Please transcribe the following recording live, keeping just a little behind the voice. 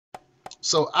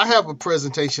So I have a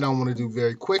presentation I want to do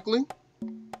very quickly.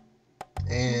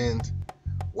 And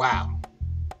wow,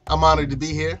 I'm honored to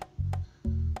be here.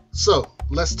 So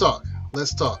let's talk.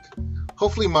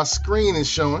 Hopefully my screen is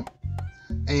showing.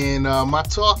 And my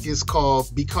talk is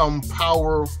called Become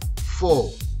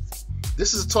Powerful.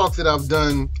 This is a talk that I've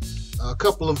done a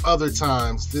couple of other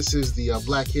times. This is the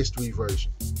Black History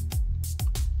version.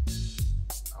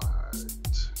 All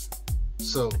right.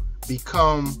 So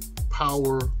Become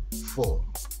Powerful.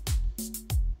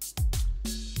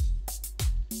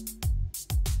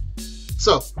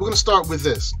 So we're going to start with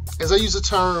this. As I use the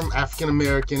term African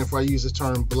American, if I use the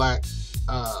term Black,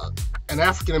 an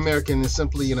African American is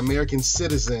simply an American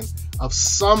citizen of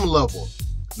some level,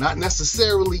 not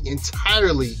necessarily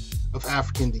entirely of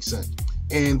African descent.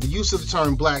 And the use of the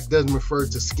term Black doesn't refer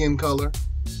to skin color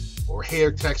or hair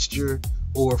texture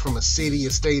or from a city, a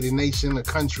state, a nation, a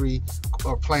country,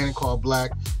 or planet called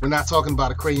Black. We're not talking about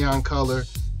a crayon color,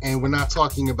 and we're not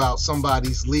talking about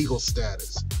somebody's legal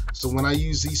status. So when I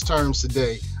use these terms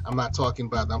today, I'm not talking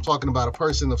about that. I'm talking about a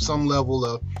person of some level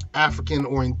of African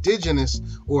or Indigenous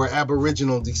or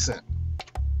Aboriginal descent.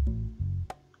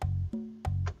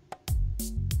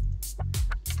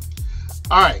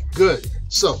 All right, good.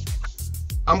 So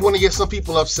I'm going to get some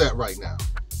people upset right now.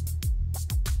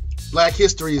 Black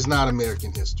history is not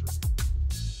American history.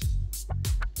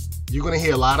 You're going to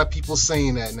hear a lot of people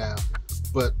saying that now,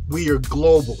 but we are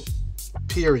global,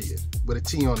 period, with a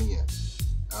T on the end.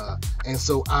 And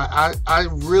so I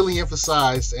really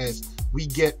emphasize as we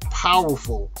get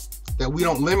powerful that we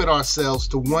don't limit ourselves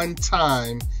to one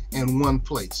time and one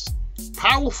place.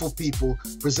 Powerful people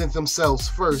present themselves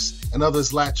first and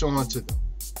others latch on to them.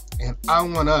 And I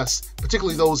want us,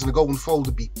 particularly those in the golden fold,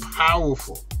 to be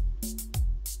powerful.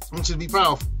 I want you to be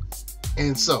powerful.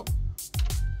 And so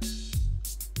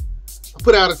I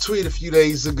put out a tweet a few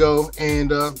days ago,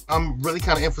 and I'm really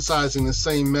kind of emphasizing the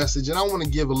same message, and I want to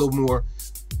give a little more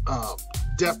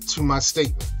depth to my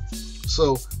statement.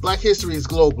 So Black history is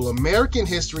global. American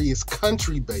history is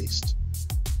country-based.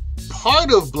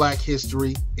 Part of Black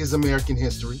history is American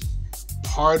history.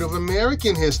 Part of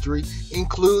American history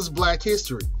includes Black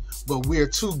history. But we are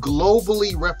too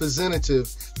globally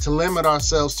representative to limit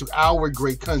ourselves to our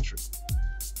great country.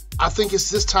 I think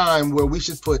it's this time where we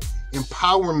should put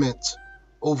empowerment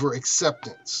over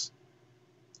acceptance.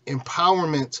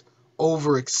 Empowerment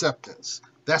over acceptance.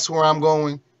 That's where I'm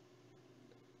going.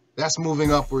 That's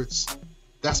moving upwards.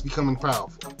 That's becoming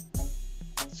powerful.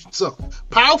 So,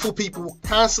 powerful people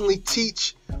constantly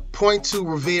teach, point to,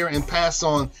 revere, and pass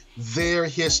on their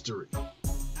history.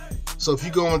 So if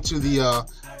you go into the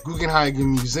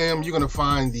Guggenheim Museum, you're going to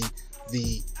find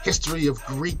the history of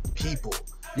Greek people.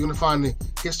 You're going to find the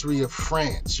history of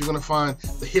France. You're going to find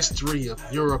the history of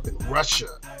Europe and Russia.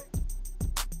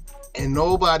 And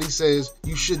nobody says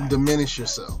you shouldn't diminish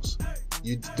yourselves.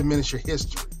 You diminish your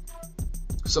history.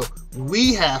 So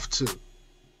we have to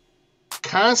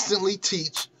constantly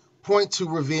teach, point to,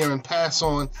 revere, and pass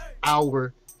on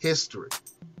our history.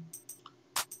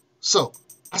 So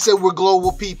I said we're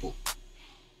global people.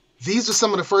 These are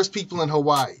some of the first people in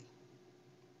Hawaii.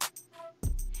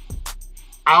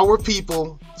 Our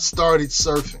people started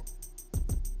surfing.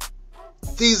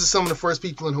 These are some of the first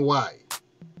people in Hawaii.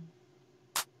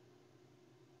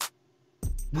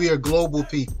 We are global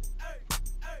people.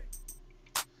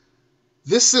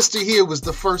 This sister here was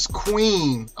the first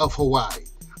queen of Hawaii.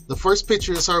 The first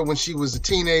picture is her when she was a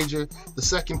teenager. The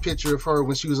second picture of her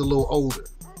when she was a little older.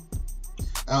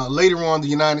 Later on, the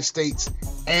United States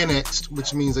annexed,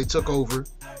 which means they took over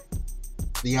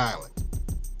the island.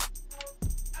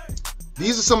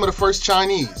 These are some of the first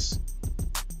Chinese.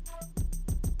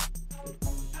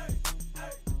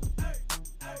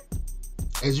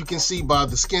 As you can see by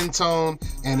the skin tone,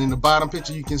 and in the bottom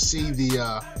picture you can see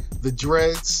the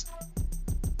dreads.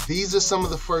 These are some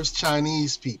of the first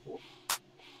Chinese people.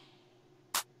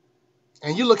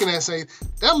 And you're looking at it saying,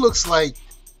 that looks like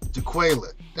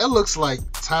Jaquela. That looks like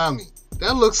Tommy.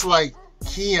 That looks like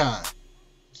Keon.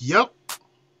 Yep.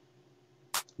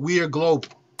 We are global.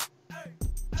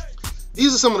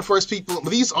 These are some of the first people.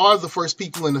 These are the first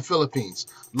people in the Philippines.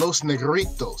 Los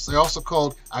Negritos. They're also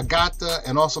called Agata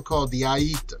and also called the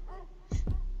Aita.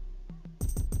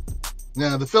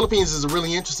 Now, the Philippines is a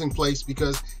really interesting place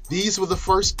because these were the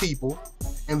first people,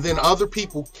 and then other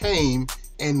people came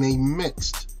and they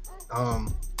mixed.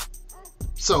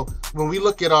 So when we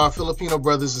look at our Filipino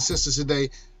brothers and sisters today,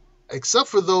 except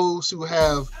for those who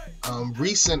have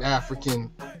recent African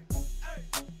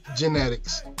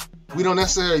genetics, we don't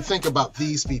necessarily think about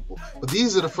these people, but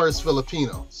these are the first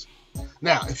Filipinos.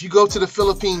 Now, if you go to the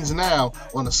Philippines now,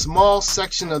 on a small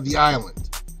section of the island,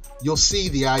 you'll see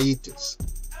the Aitas.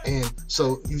 And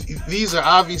so these are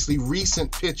obviously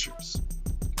recent pictures.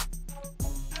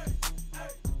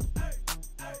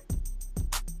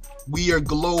 We are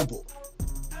global.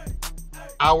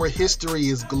 Our history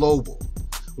is global.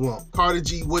 Well, Carter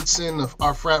G. Woodson,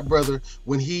 our frat brother,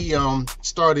 when he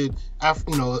started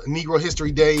Negro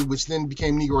History Day, which then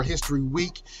became Negro History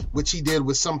Week, which he did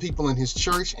with some people in his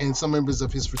church and some members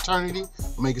of his fraternity,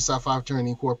 Omega Psi Phi Fraternity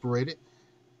Incorporated,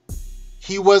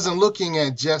 he wasn't looking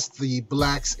at just the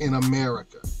blacks in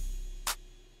America.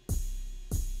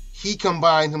 He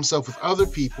combined himself with other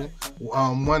people.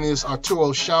 One is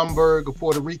Arturo Schomburg, a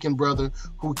Puerto Rican brother,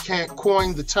 who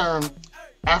coined the term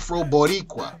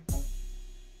Afro-Boricua.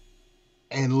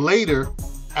 And later,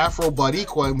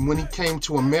 Afro-Boricua, when he came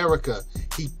to America,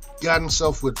 he got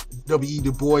himself with W.E.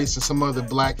 Du Bois and some other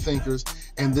black thinkers,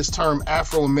 and this term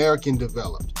Afro-American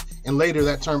developed. And later,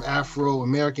 that term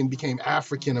Afro-American became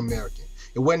African-American.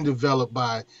 It wasn't developed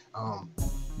by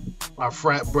our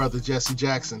frat brother, Jesse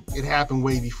Jackson. It happened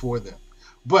way before them.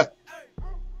 But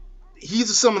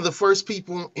these are some of the first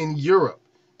people in Europe.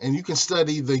 And you can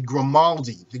study the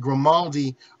Grimaldi. The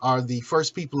Grimaldi are the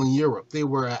first people in Europe. They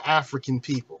were African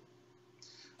people.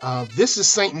 This is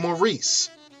Saint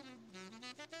Maurice.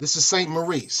 This is Saint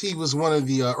Maurice. He was one of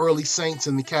the early saints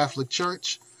in the Catholic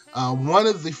Church. One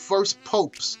of the first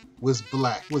popes was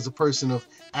black, was a person of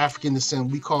African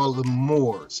descent. We call them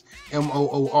Moors,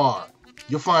 M-O-O-R.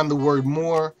 You'll find the word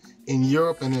Moor in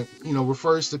Europe, and it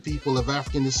refers to people of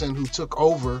African descent who took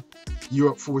over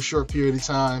Europe for a short period of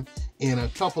time in a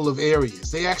couple of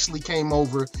areas. They actually came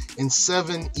over in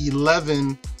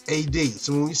 711 AD.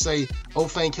 So when we say, oh,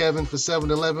 thank heaven for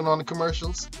 7-Eleven on the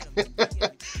commercials,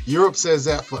 Europe says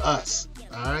that for us.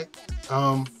 All right.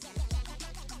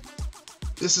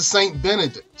 This is Saint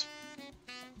Benedict.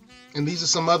 And these are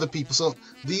some other people. So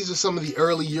these are some of the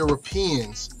early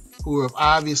Europeans who are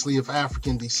obviously of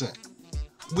African descent.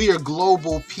 We are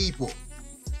global people.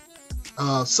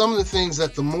 Some of the things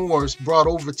that the Moors brought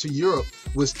over to Europe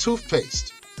was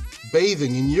toothpaste,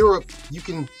 bathing. In Europe, you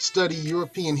can study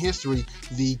European history.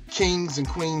 The kings and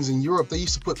queens in Europe, they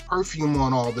used to put perfume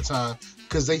on all the time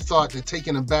because they thought that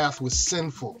taking a bath was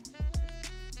sinful.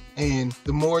 And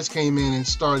the Moors came in and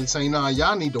started saying, nah,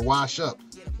 y'all need to wash up.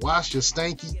 Wash your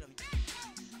stanky.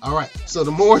 All right, so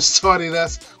the Moors started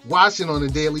us washing on a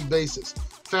daily basis.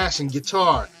 Fashion,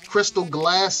 guitar, crystal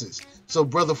glasses. So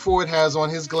Brother Ford has on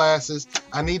his glasses.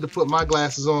 I need to put my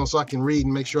glasses on so I can read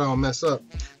and make sure I don't mess up.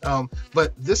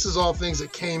 But this is all things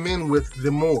that came in with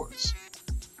the Moors.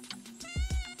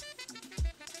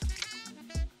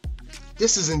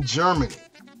 This is in Germany.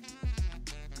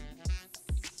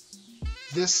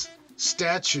 This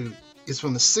statue is from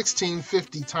the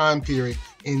 1650 time period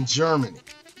in Germany.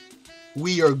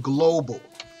 We are global.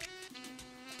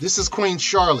 This is Queen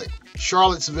Charlotte.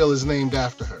 Charlottesville is named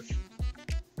after her.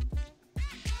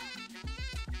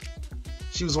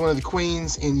 She was one of the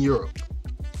queens in Europe.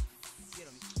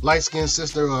 Light-skinned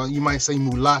sister, you might say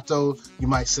mulatto, you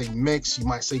might say mixed, you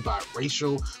might say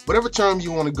biracial, whatever term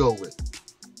you want to go with.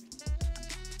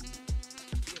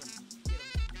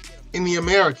 In the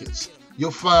Americas, you'll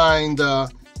find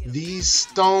these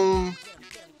stone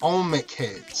Olmec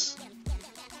heads,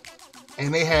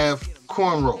 and they have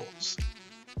cornrows.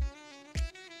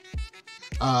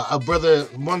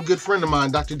 One good friend of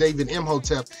mine, Dr. David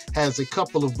Imhotep, has a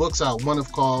couple of books out. One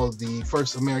of called The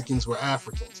First Americans Were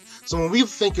Africans. So when we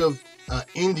think of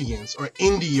Indians or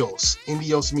Indios,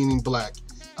 Indios meaning black,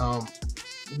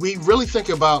 we really think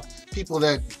about people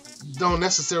that don't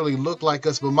necessarily look like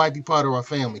us but might be part of our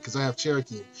family, because I have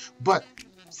Cherokee. But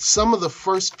some of the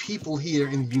first people here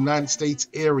in the United States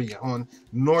area on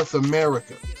North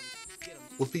America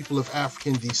were people of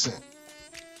African descent.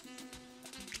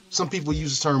 Some people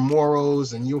use the term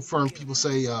Moros, and you'll find people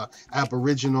say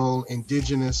Aboriginal,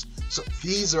 Indigenous. So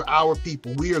these are our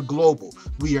people. We are global.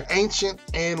 We are ancient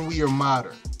and we are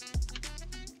modern.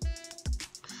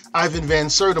 Ivan Van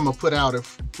Sertima put out a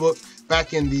book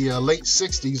back in the late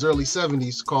 60s, early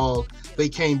 70s called They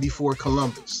Came Before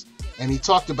Columbus. And he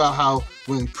talked about how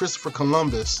when Christopher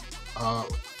Columbus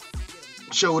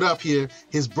showed up here,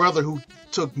 his brother, who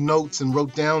took notes and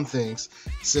wrote down things,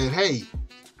 said, hey,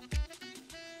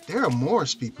 there are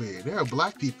Moorish people here. There are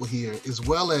black people here, as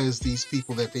well as these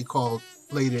people that they called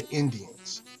later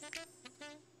Indians.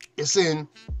 It's in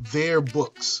their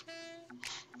books.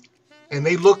 And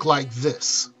they look like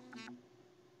this.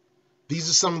 These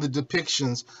are some of the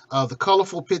depictions. The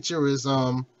colorful picture is,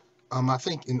 I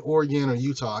think in Oregon or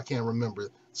Utah. I can't remember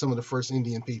some of the first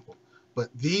Indian people. But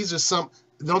these are some.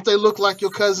 Don't they look like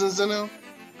your cousins in them?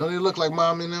 Don't they look like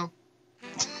mom in them?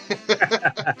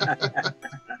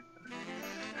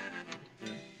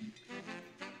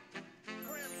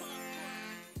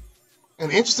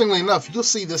 And interestingly enough, you'll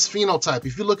see this phenotype.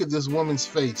 If you look at this woman's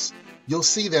face, you'll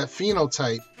see that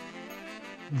phenotype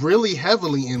really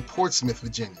heavily in Portsmouth,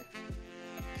 Virginia.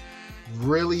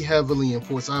 Really heavily in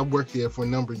Portsmouth. I worked there for a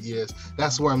number of years.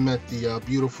 That's where I met the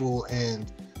beautiful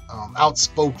and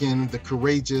outspoken, the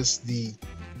courageous, the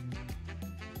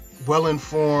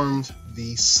well-informed,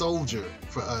 the soldier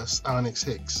for us, Onyx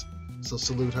Hicks. So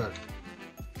salute her.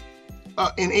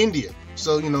 In India,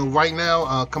 so you know, right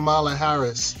now, Kamala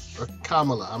Harris, or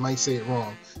Kamala, I might say it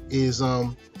wrong, is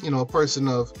you know, a person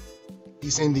of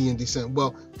East Indian descent.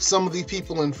 Well, some of these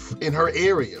people in her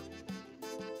area,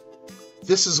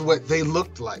 this is what they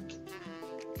looked like.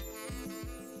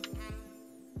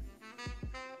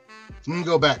 Let me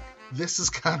go back. This is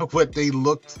kind of what they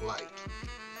looked like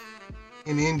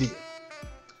in India.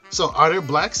 So are there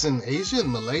blacks in Asia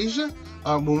and Malaysia?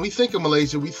 When we think of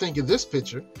Malaysia, we think of this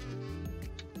picture.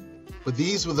 But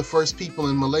these were the first people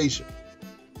in Malaysia.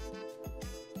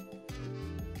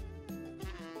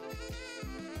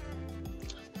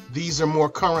 These are more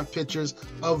current pictures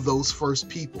of those first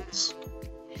peoples.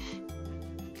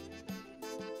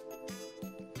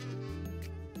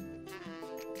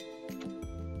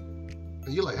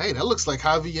 And you're like, hey, that looks like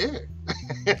Javier.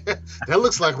 That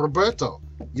looks like Roberto,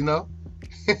 you know?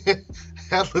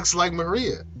 That looks like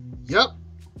Maria. Yep.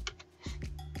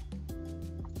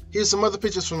 Here's some other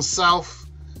pictures from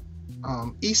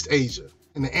East Asia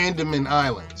in the Andaman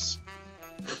Islands.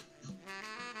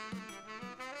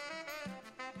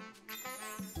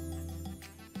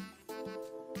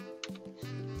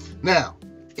 Now,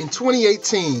 in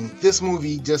 2018, this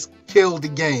movie just killed the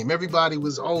game. Everybody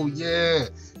was, oh yeah,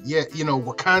 you know,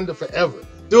 Wakanda forever.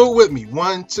 Do it with me.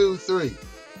 1, 2, 3.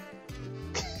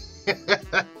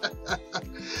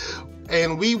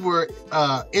 And we were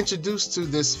introduced to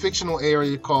this fictional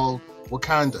area called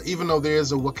Wakanda, even though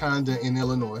there's a Wakanda in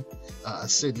Illinois, a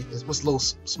city. It's a little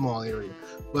small area.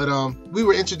 But we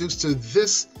were introduced to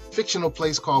this fictional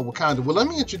place called Wakanda. Well, let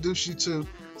me introduce you to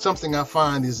something I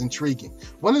find is intriguing.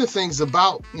 One of the things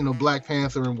about, you know, Black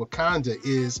Panther and Wakanda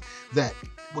is that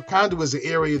Wakanda was an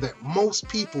area that most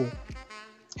people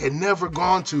had never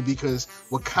gone to because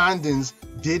Wakandans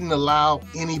didn't allow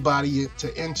anybody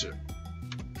to enter.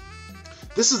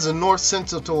 This is the North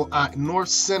Sentinel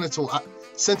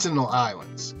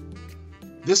Islands.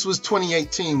 This was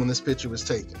 2018 when this picture was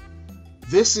taken.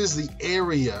 This is the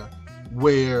area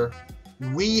where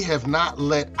we have not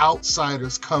let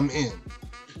outsiders come in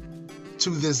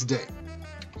to this day.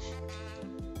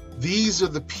 These are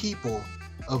the people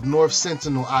of North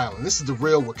Sentinel Island. This is the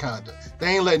real Wakanda.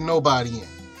 They ain't letting nobody in.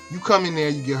 You come in there,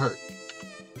 you get hurt.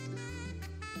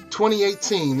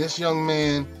 2018, this young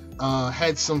man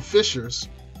had some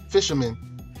fishermen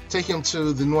take him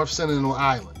to the North Sentinel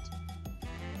Island.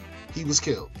 He was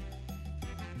killed.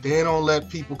 They don't let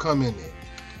people come in there.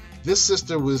 This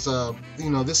sister was,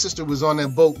 this sister was on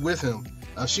that boat with him.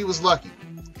 She was lucky.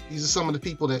 These are some of the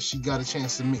people that she got a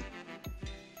chance to meet.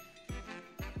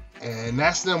 And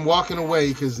that's them walking away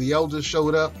because the elders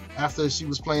showed up after she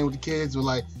was playing with the kids. Were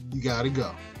like, you gotta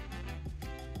go.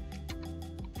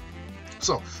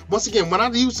 So once again, when I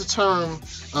use the term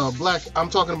black, I'm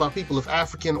talking about people of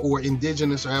African or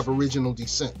indigenous or aboriginal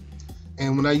descent.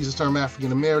 And when I use the term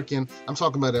African American, I'm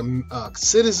talking about a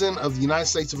citizen of the United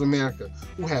States of America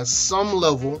who has some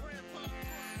level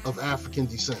of African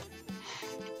descent.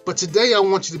 But today I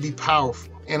want you to be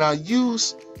powerful. And I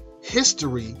use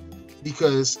history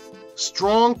because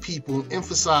strong people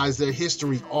emphasize their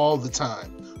history all the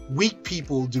time. Weak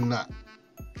people do not.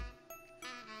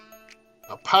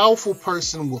 A powerful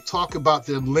person will talk about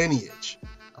their lineage.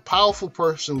 A powerful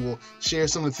person will share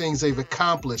some of the things they've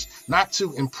accomplished, not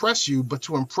to impress you, but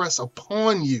to impress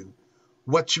upon you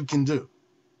what you can do.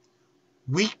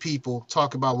 Weak people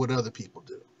talk about what other people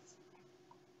do.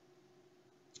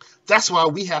 That's why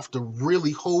we have to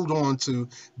really hold on to,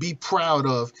 be proud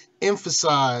of,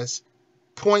 emphasize,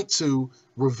 point to,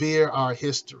 revere our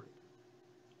history.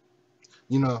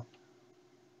 You know,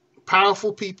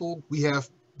 powerful people, we have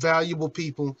valuable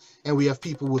people, and we have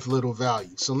people with little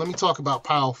value. So let me talk about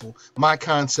powerful, my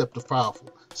concept of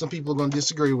powerful. Some people are going to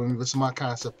disagree with me, but it's my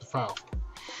concept of powerful.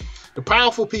 The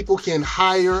powerful people can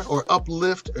hire or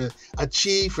uplift or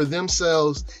achieve for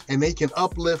themselves, and they can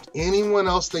uplift anyone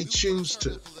else they choose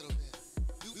to.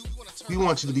 We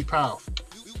want you to be powerful.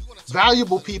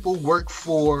 Valuable people work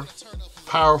for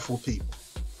powerful people.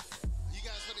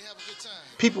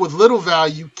 People with little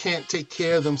value can't take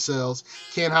care of themselves,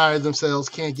 can't hire themselves,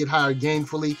 can't get hired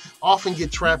gainfully, often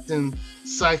get trapped in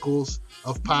cycles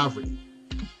of poverty.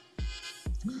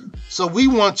 So we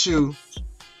want you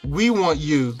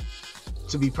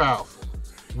to be powerful.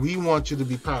 We want you to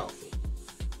be powerful.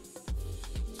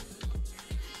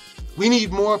 We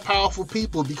need more powerful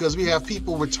people because we have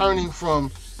people returning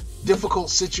from difficult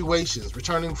situations,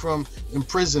 returning from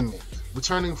imprisonment,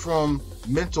 returning from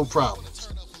mental problems,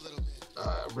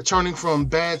 returning from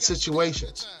bad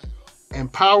situations.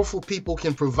 And powerful people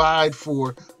can provide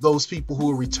for those people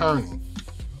who are returning.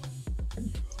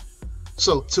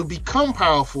 So to become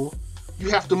powerful, you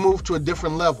have to move to a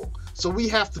different level. So we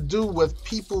have to do what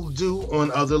people do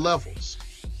on other levels.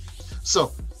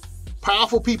 So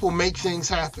powerful people make things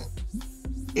happen.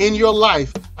 In your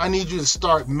life, I need you to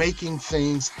start making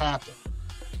things happen.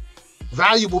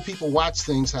 Valuable people watch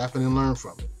things happen and learn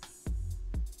from it.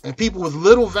 And people with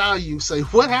little value say,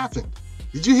 what happened?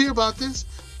 Did you hear about this?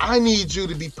 I need you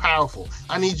to be powerful.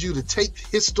 I need you to take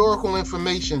historical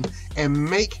information and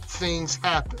make things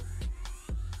happen.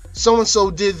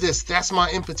 So-and-so did this. That's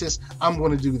my impetus. I'm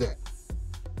going to do that.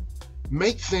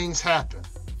 Make things happen.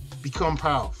 Become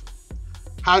powerful.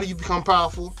 How do you become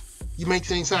powerful? You make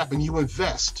things happen. You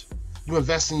invest. You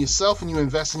invest in yourself and you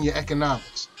invest in your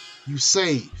economics. You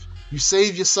save. You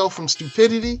save yourself from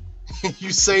stupidity and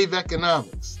you save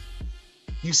economics.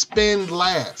 You spend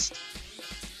last.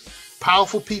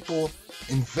 Powerful people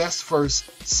invest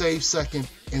first, save second,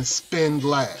 and spend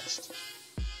last.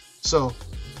 So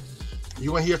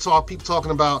you're going to hear people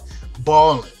talking about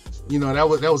balling. You know,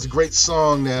 that was a great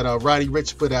song that Roddy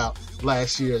Ricch put out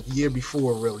last year, the year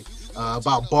before really,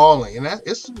 about balling. And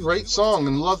it's a great song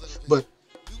and love, but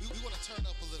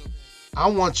I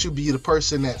want you to be the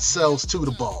person that sells to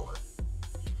the baller.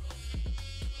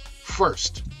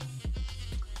 First.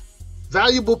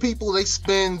 Valuable people, they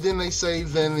spend, then they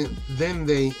save, then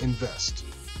they invest.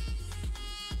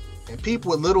 And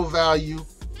people with little value,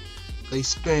 they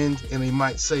spend and they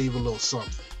might save a little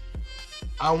something.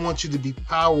 I want you to be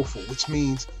powerful, which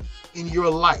means in your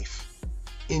life,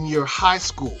 in your high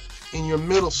school, in your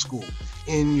middle school,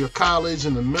 in your college,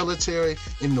 in the military,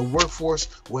 in the workforce,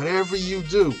 whatever you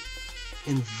do,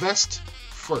 invest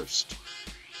first.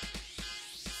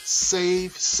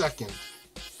 Save second.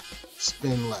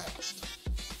 Spend last.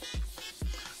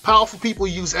 Powerful people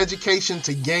use education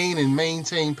to gain and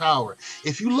maintain power.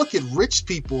 If you look at rich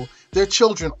people, their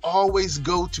children always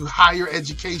go to higher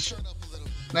education.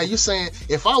 Now you're saying,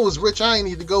 if I was rich, I ain't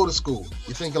need to go to school.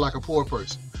 You're thinking like a poor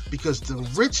person. Because the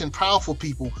rich and powerful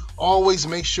people always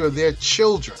make sure their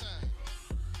children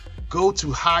go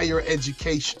to higher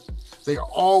education. They are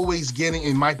always getting,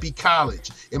 it might be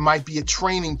college, it might be a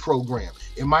training program,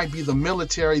 it might be the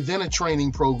military, then a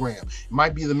training program, it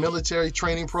might be the military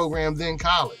training program, then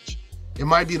college, it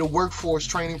might be the workforce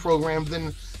training program,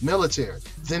 then military,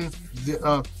 then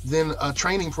a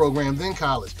training program, then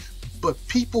college. But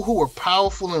people who are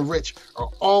powerful and rich are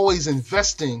always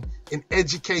investing in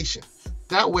education.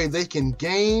 That way they can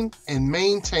gain and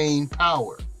maintain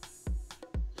power.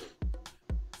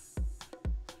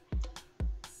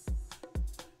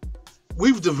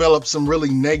 We've developed some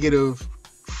really negative,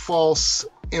 false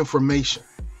information.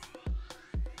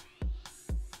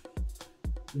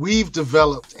 We've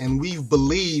developed and we've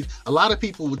believed, a lot of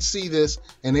people would see this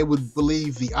and they would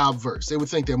believe the obverse. They would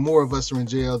think that more of us are in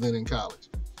jail than in college.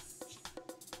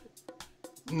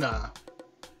 Nah.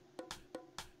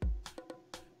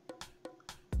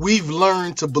 We've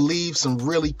learned to believe some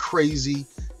really crazy,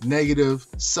 negative,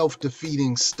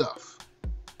 self-defeating stuff.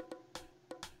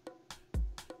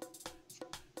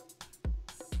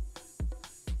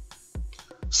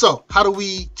 So how do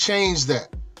we change that?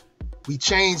 We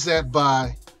change that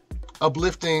by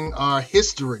uplifting our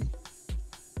history,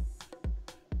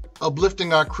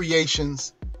 uplifting our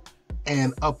creations,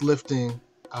 and uplifting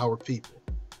our people.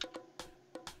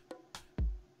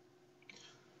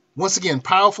 Once again,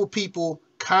 powerful people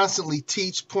constantly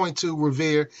teach, point to,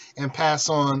 revere, and pass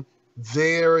on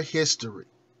their history.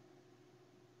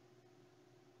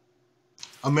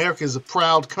 America is a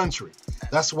proud country.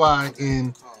 That's why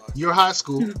in your high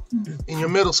school, in your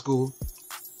middle school,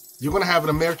 you're going to have an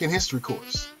American history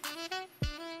course.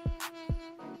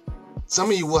 Some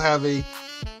of you will have a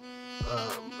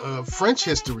French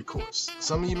history course.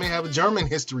 Some of you may have a German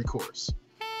history course.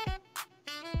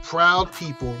 Proud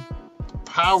people,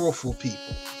 powerful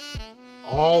people,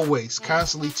 always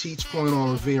constantly teach, point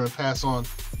on, revere, and pass on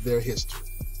their history.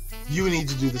 You need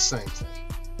to do the same thing.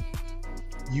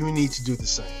 You need to do the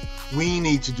same. We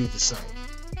need to do the same.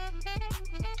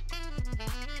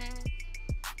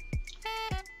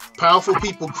 Powerful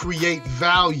people create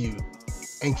value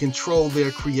and control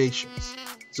their creations.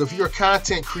 So if you're a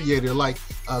content creator like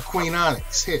Queen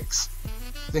Onyx Hicks,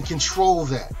 then control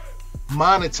that,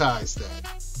 monetize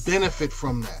that, benefit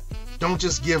from that. Don't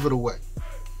just give it away.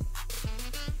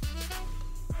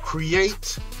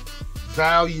 Create,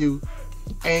 value,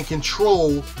 and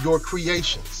control your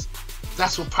creations.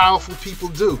 That's what powerful people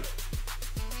do.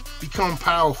 Become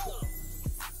powerful.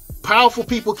 Powerful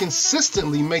people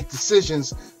consistently make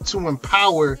decisions to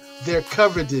empower their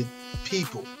coveted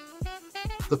people.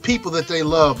 The people that they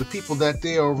love, the people that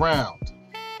they're around,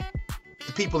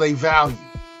 the people they value.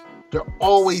 They're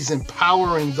always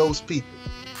empowering those people.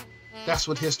 That's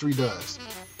what history does.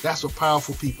 That's what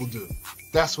powerful people do.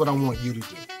 That's what I want you to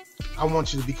do. I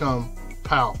want you to become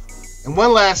powerful. And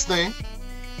one last thing.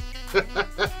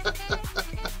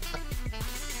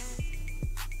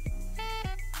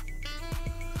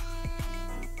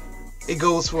 It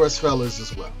goes for us fellas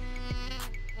as well.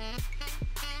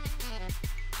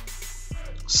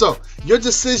 So, your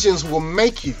decisions will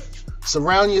make you.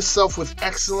 Surround yourself with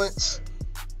excellence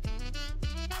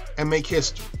and make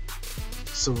history.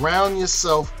 Surround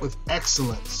yourself with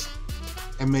excellence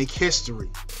and make history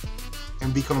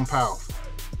and become powerful.